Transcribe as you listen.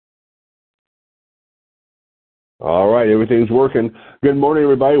All right, everything's working. Good morning,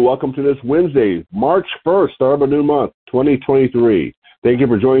 everybody. Welcome to this Wednesday, March 1st, start of a new month, 2023. Thank you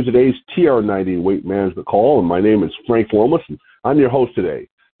for joining today's TR90 Weight Management Call, and my name is Frank Lomas, and I'm your host today.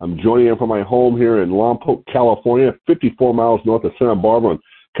 I'm joining you from my home here in Lompoc, California, 54 miles north of Santa Barbara on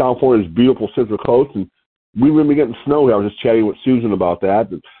California's beautiful Central Coast, and we've been getting snow here. I was just chatting with Susan about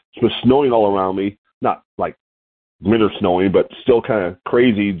that. It's been snowing all around me, not like winter snowing, but still kind of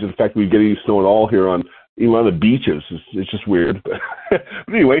crazy, just the fact that we're getting snow at all here even on the beaches. It's just weird. But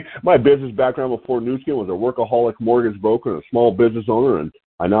anyway, my business background before Nu Skin was a workaholic mortgage broker and a small business owner, and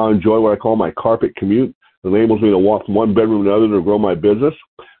I now enjoy what I call my carpet commute. It enables me to walk from one bedroom to another to grow my business.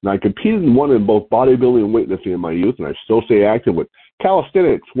 And I competed and won in both bodybuilding and weightlifting in my youth, and I still stay active with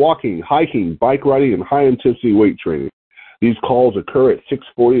calisthenics, walking, hiking, bike riding, and high-intensity weight training. These calls occur at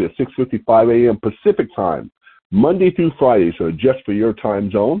 6:40 to 6:55 a.m. Pacific time, Monday through Friday, so adjust for your time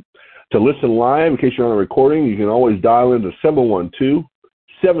zone. To listen live, in case you're on a recording, you can always dial into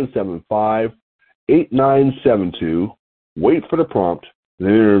 712-775-8972, wait for the prompt, and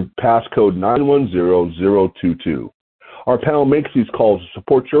enter passcode 910022. Our panel makes these calls to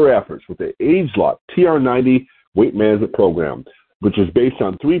support your efforts with the AgeLock TR90 Weight Management Program, which is based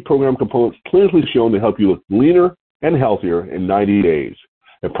on 3 program components clinically shown to help you look leaner and healthier in 90 days.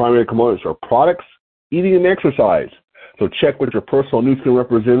 The primary components are products, eating, and exercise. So check with your personal Nu Skin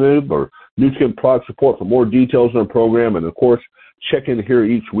representative or Nu Skin product support for more details on the program. And, of course, check in here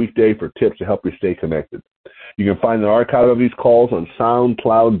each weekday for tips to help you stay connected. You can find the archive of these calls on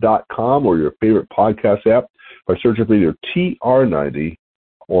SoundCloud.com or your favorite podcast app by searching for either TR90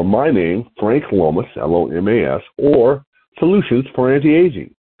 or my name, Frank Lomas, Lomas, or Solutions for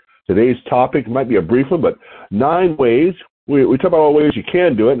Anti-Aging. Today's topic might be a brief one, but 9 ways. We talk about all ways you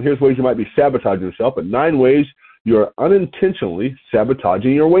can do it, and here's ways you might be sabotaging yourself, but 9 ways you are unintentionally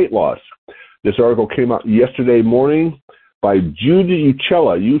sabotaging your weight loss. This article came out yesterday morning by Judy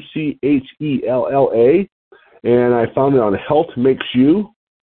Uchella, Uchella, and I found it on Health Makes You.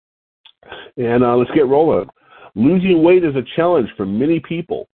 And let's get rolling. Losing weight is a challenge for many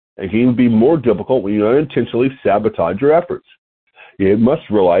people and can even be more difficult when you unintentionally sabotage your efforts. You must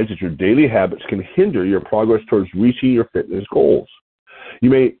realize that your daily habits can hinder your progress towards reaching your fitness goals. You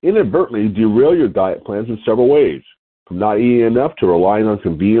may inadvertently derail your diet plans in several ways, from not eating enough to relying on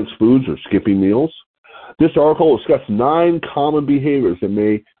convenience foods or skipping meals. This article will discuss 9 common behaviors that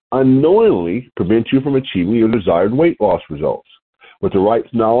may unknowingly prevent you from achieving your desired weight loss results. With the right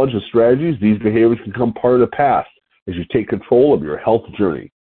knowledge and strategies, these behaviors can become part of the past as you take control of your health journey.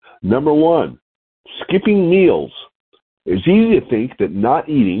 Number 1, skipping meals. It's easy to think that not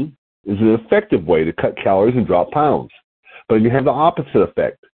eating is an effective way to cut calories and drop pounds, but it can have the opposite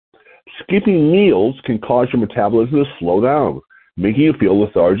effect. Skipping meals can cause your metabolism to slow down, making you feel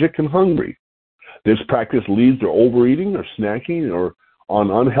lethargic and hungry. This practice leads to overeating or snacking or on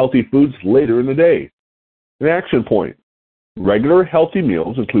unhealthy foods later in the day. An action point. Regular healthy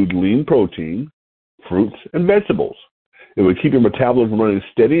meals include lean protein, fruits, and vegetables. It will keep your metabolism running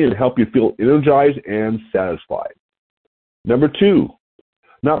steady and help you feel energized and satisfied. Number 2,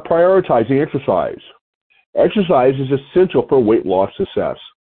 not prioritizing exercise. Exercise is essential for weight loss success.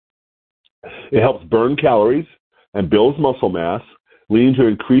 It helps burn calories and builds muscle mass, leading to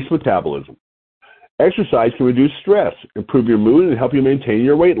increased metabolism. Exercise can reduce stress, improve your mood, and help you maintain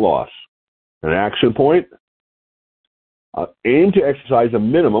your weight loss. An action point, aim to exercise a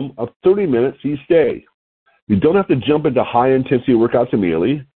minimum of 30 minutes each day. You don't have to jump into high-intensity workouts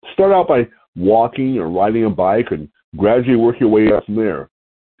immediately. Start out by walking or riding a bike and gradually work your way up from there.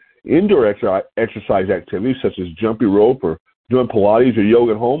 Indoor exercise activities such as jumping rope or doing Pilates or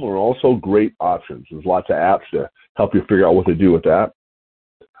yoga at home are also great options. There's lots of apps to help you figure out what to do with that.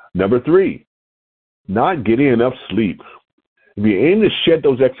 Number 3, not getting enough sleep. If you aim to shed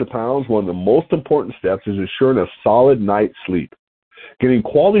those extra pounds, one of the most important steps is ensuring a solid night's sleep. Getting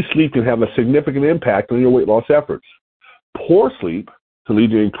quality sleep can have a significant impact on your weight loss efforts. Poor sleep can lead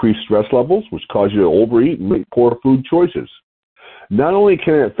to increased stress levels, which cause you to overeat and make poor food choices. Not only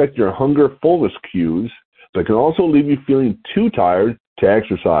can it affect your hunger fullness cues, but it can also leave you feeling too tired to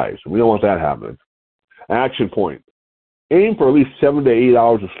exercise. We don't want that happening. Action point. Aim for at least 7 to 8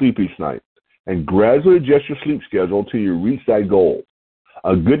 hours of sleep each night and gradually adjust your sleep schedule until you reach that goal.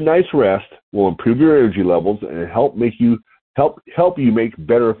 A good night's rest will improve your energy levels and help you make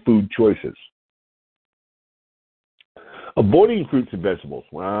better food choices. Avoiding fruits and vegetables.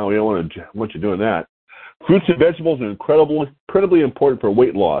 Wow, we don't want you doing that. Fruits and vegetables are incredibly important for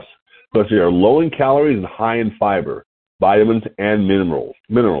weight loss, because they are low in calories and high in fiber, vitamins, and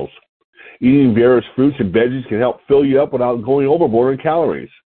minerals. Eating various fruits and veggies can help fill you up without going overboard in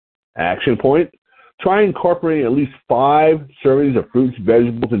calories. Action point, Try incorporating at least 5 servings of fruits and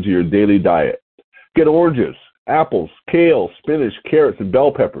vegetables into your daily diet. Get oranges, apples, kale, spinach, carrots, and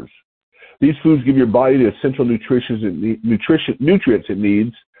bell peppers. These foods give your body the essential nutrients it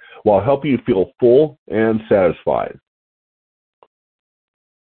needs while helping you feel full and satisfied.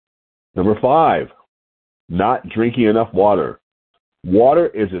 Number 5, not drinking enough water. Water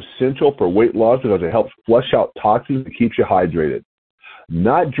is essential for weight loss because it helps flush out toxins and keeps you hydrated.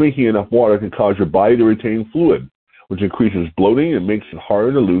 Not drinking enough water can cause your body to retain fluid, which increases bloating and makes it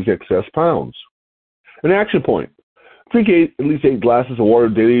harder to lose excess pounds. An action point. Drink at least 8 glasses of water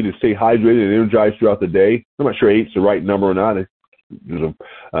daily to stay hydrated and energized throughout the day. I'm not sure 8's the right number or not.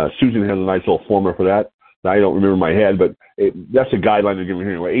 Susan has a nice little formula for that. I don't remember in my head, but that's a guideline they're giving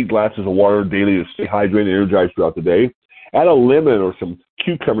here. 8 glasses of water daily to stay hydrated and energized throughout the day. Add a lemon or some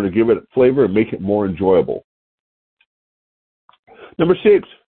cucumber to give it flavor and make it more enjoyable. Number 6,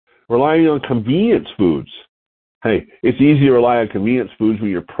 relying on convenience foods. Hey, it's easy to rely on convenience foods when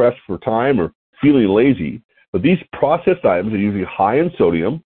you're pressed for time or feeling lazy, but these processed items are usually high in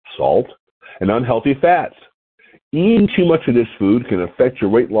sodium, salt, and unhealthy fats. Eating too much of this food can affect your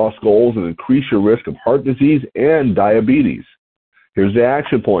weight loss goals and increase your risk of heart disease and diabetes. Here's the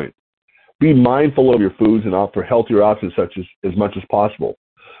action point. Be mindful of your foods and opt for healthier options such as much as possible.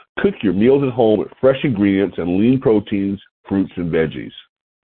 Cook your meals at home with fresh ingredients and lean proteins, fruits, and veggies.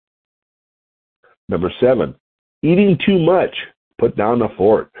 Number 7, eating too much. Put down the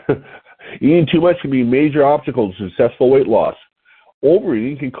fort. Eating too much can be a major obstacle to successful weight loss.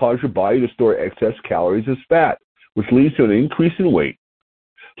 Overeating can cause your body to store excess calories as fat, which leads to an increase in weight.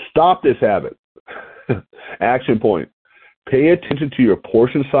 Stop this habit. Action point. Pay attention to your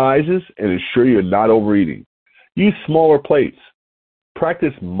portion sizes and ensure you're not overeating. Use smaller plates.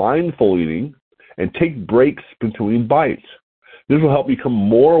 Practice mindful eating and take breaks between bites. This will help you become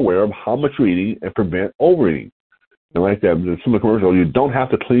more aware of how much you're eating and prevent overeating. And like that, in some of the commercials, you don't have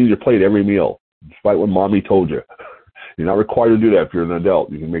to clean your plate every meal, despite what mommy told you. You're not required to do that if you're an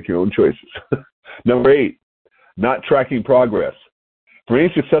adult. You can make your own choices. Number 8, not tracking progress. For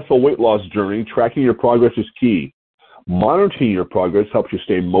any successful weight loss journey, tracking your progress is key. Monitoring your progress helps you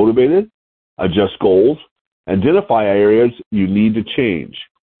stay motivated, adjust goals, identify areas you need to change.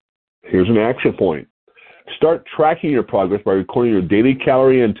 Here's an action point. Start tracking your progress by recording your daily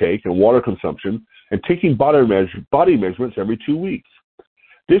calorie intake and water consumption and taking body measurements every 2 weeks.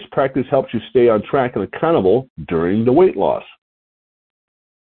 This practice helps you stay on track and accountable during the weight loss.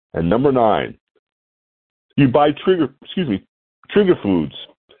 And number 9, you buy trigger foods.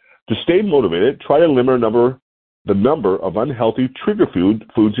 To stay motivated, try to limit the number of unhealthy trigger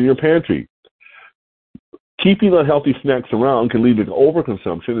foods in your pantry. Keeping unhealthy snacks around can lead to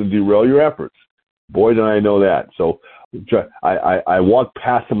overconsumption and derail your efforts. Boy, did I know that. So I walk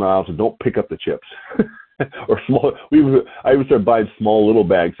past them aisles and don't pick up the chips. Or small. I would start buying small little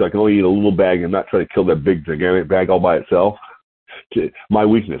bags so I can only eat a little bag and not try to kill that big gigantic bag all by itself. My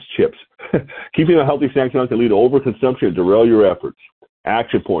weakness, chips. Keeping a healthy snack around can lead to overconsumption and derail your efforts.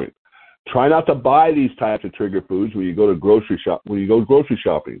 Action point. Try not to buy these types of trigger foods when you go grocery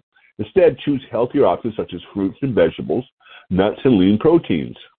shopping. Instead, choose healthier options such as fruits and vegetables, nuts, and lean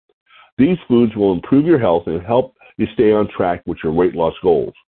proteins. These foods will improve your health and help you stay on track with your weight loss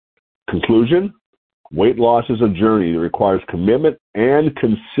goals. Conclusion: weight loss is a journey that requires commitment and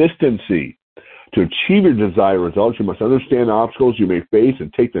consistency. To achieve your desired results, you must understand the obstacles you may face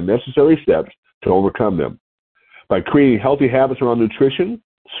and take the necessary steps to overcome them. By creating healthy habits around nutrition,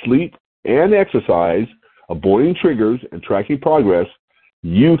 sleep, and exercise, avoiding triggers, and tracking progress,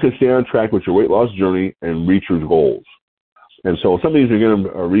 you can stay on track with your weight loss journey and reach your goals. And so some of these are going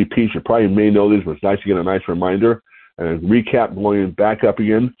to repeat. You probably may know these, but it's nice to get a nice reminder. And recap going back up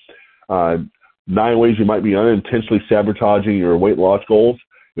again. 9 ways you might be unintentionally sabotaging your weight loss goals.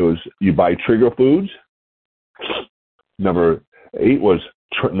 It was you buy trigger foods. Number 8 was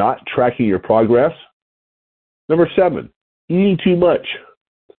not tracking your progress. Number 7, eating too much.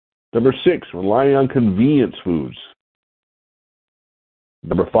 Number 6, relying on convenience foods.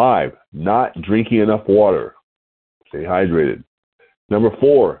 Number 5, not drinking enough water. Stay hydrated. Number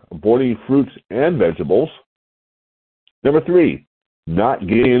 4, avoiding fruits and vegetables. Number 3, not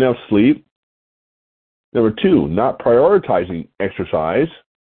getting enough sleep. Number 2, not prioritizing exercise.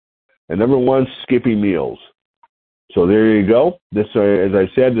 And number 1, skipping meals. So there you go. This, as I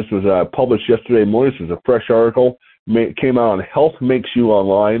said, this was published yesterday morning. This was a fresh article. It came out on Health Makes You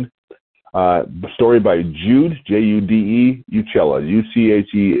Online. Story by Jude, Jude Uchella,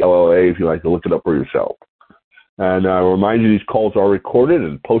 Uchella, if you like to look it up for yourself. And I remind you, these calls are recorded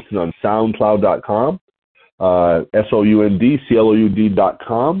and posted on SoundCloud.com,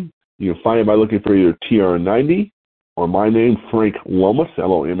 SoundCloud.com. You can find it by looking for either TR90 or my name, Frank Lomas,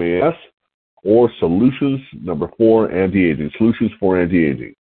 Lomas, or Solutions, number 4, Anti-Aging, Solutions for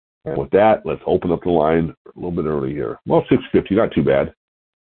Anti-Aging. And with that, let's open up the line a little bit early here. Well, 6:50, not too bad.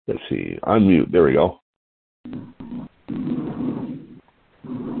 Let's see, unmute, there we go.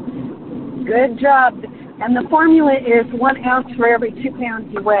 Good job. And the formula is 1 ounce for every 2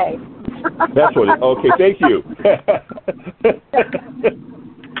 pounds you weigh. That's what it, okay, thank you.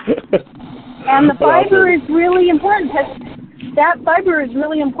 And the fiber is really important. That fiber is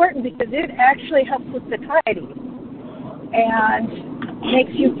really important because it actually helps with satiety and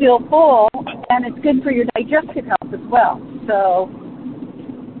makes you feel full, and it's good for your digestive health as well. So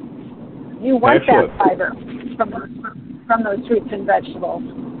you want Excellent. that fiber from those fruits and vegetables.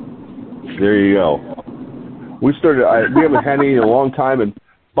 There you go. We haven't had any in a long time and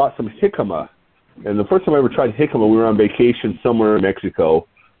bought some jicama. And the first time I ever tried jicama, we were on vacation somewhere in Mexico.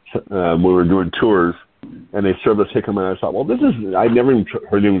 We were doing tours, and they served us jicama, and I thought, well, I never even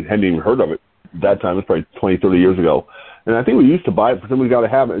hadn't even heard of it at that time. It was probably 20, 30 years ago. And I think we used to buy it, but then we got to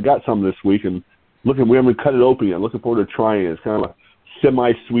have it. I got some this week, and we haven't cut it open yet. Looking forward to trying it. It's kind of a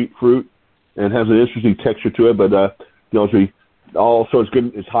semi-sweet fruit, and it has an interesting texture to it, but also it's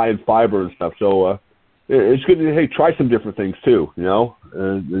good. It's high in fiber and stuff, so it's good to try some different things too.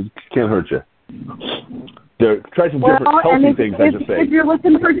 It can't hurt you. Try some different healthy things. I should say.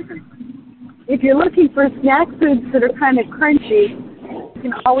 If you're looking for snack foods that are kind of crunchy, you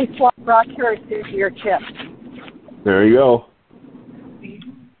can always swap raw carrots into your chips. There you go.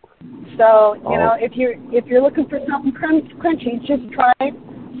 So if you're looking for something crunchy, just try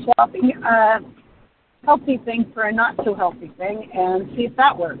swapping a healthy thing for a not so healthy thing and see if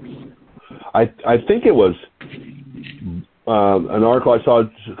that works. I think it was an article I saw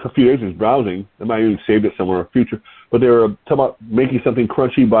a few days ago browsing. I might even saved it somewhere in the future, but they were talking about making something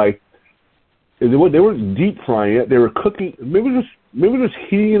crunchy by they weren't deep frying it. They were cooking. Maybe just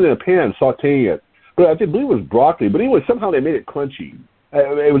heating it in a pan, sautéing it. But I believe it was broccoli. But anyway, somehow they made it crunchy.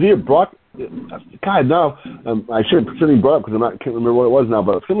 It was either broccoli. God, now I should have certainly brought it because can't remember what it was now.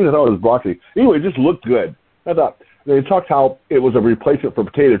 But somebody thought it was broccoli. Anyway, it just looked good. I thought they talked how it was a replacement for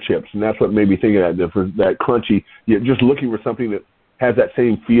potato chips, and that's what made me think of that. For that crunchy, just looking for something that has that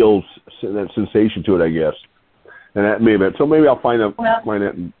same feel, that sensation to it, I guess. And that may have been. So maybe I'll find that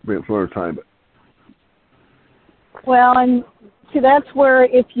and bring it some other time. But. Well, and see, that's where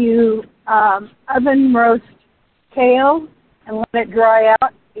if you oven roast kale and let it dry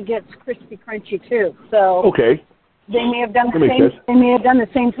out, it gets crispy, crunchy too. So okay, they may have done the same. They may have done the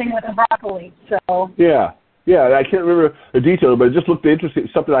same thing with the broccoli. So yeah, I can't remember the details, but it just looked interesting.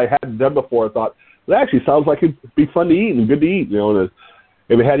 Something I hadn't done before. I thought that actually sounds like it'd be fun to eat and good to eat. And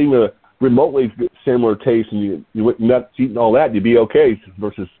if it had even a remotely similar taste, and you wouldn't nuts eating all that, you'd be okay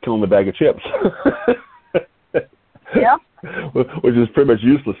versus killing a bag of chips. Yeah. Which is pretty much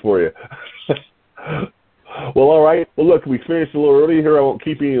useless for you. Well, all right. Well, look, we finished a little early here. I won't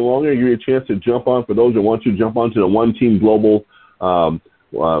keep you any longer. Give you a chance to jump on, for those that want to, jump onto the One Team Global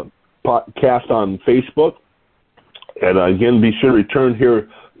podcast on Facebook. And again, be sure to return here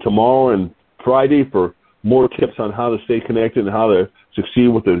tomorrow and Friday for more tips on how to stay connected and how to succeed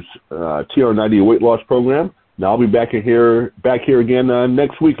with this TR90 weight loss program. Now I'll be back here again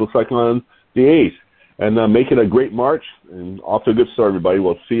next week. Looks like on the 8th. And make it a great March, and off to a good start, everybody.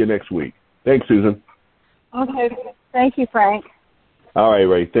 We'll see you next week. Thanks, Susan. Okay. Thank you, Frank. All right,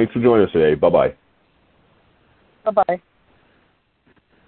 Ray. Thanks for joining us today. Bye-bye. Bye-bye.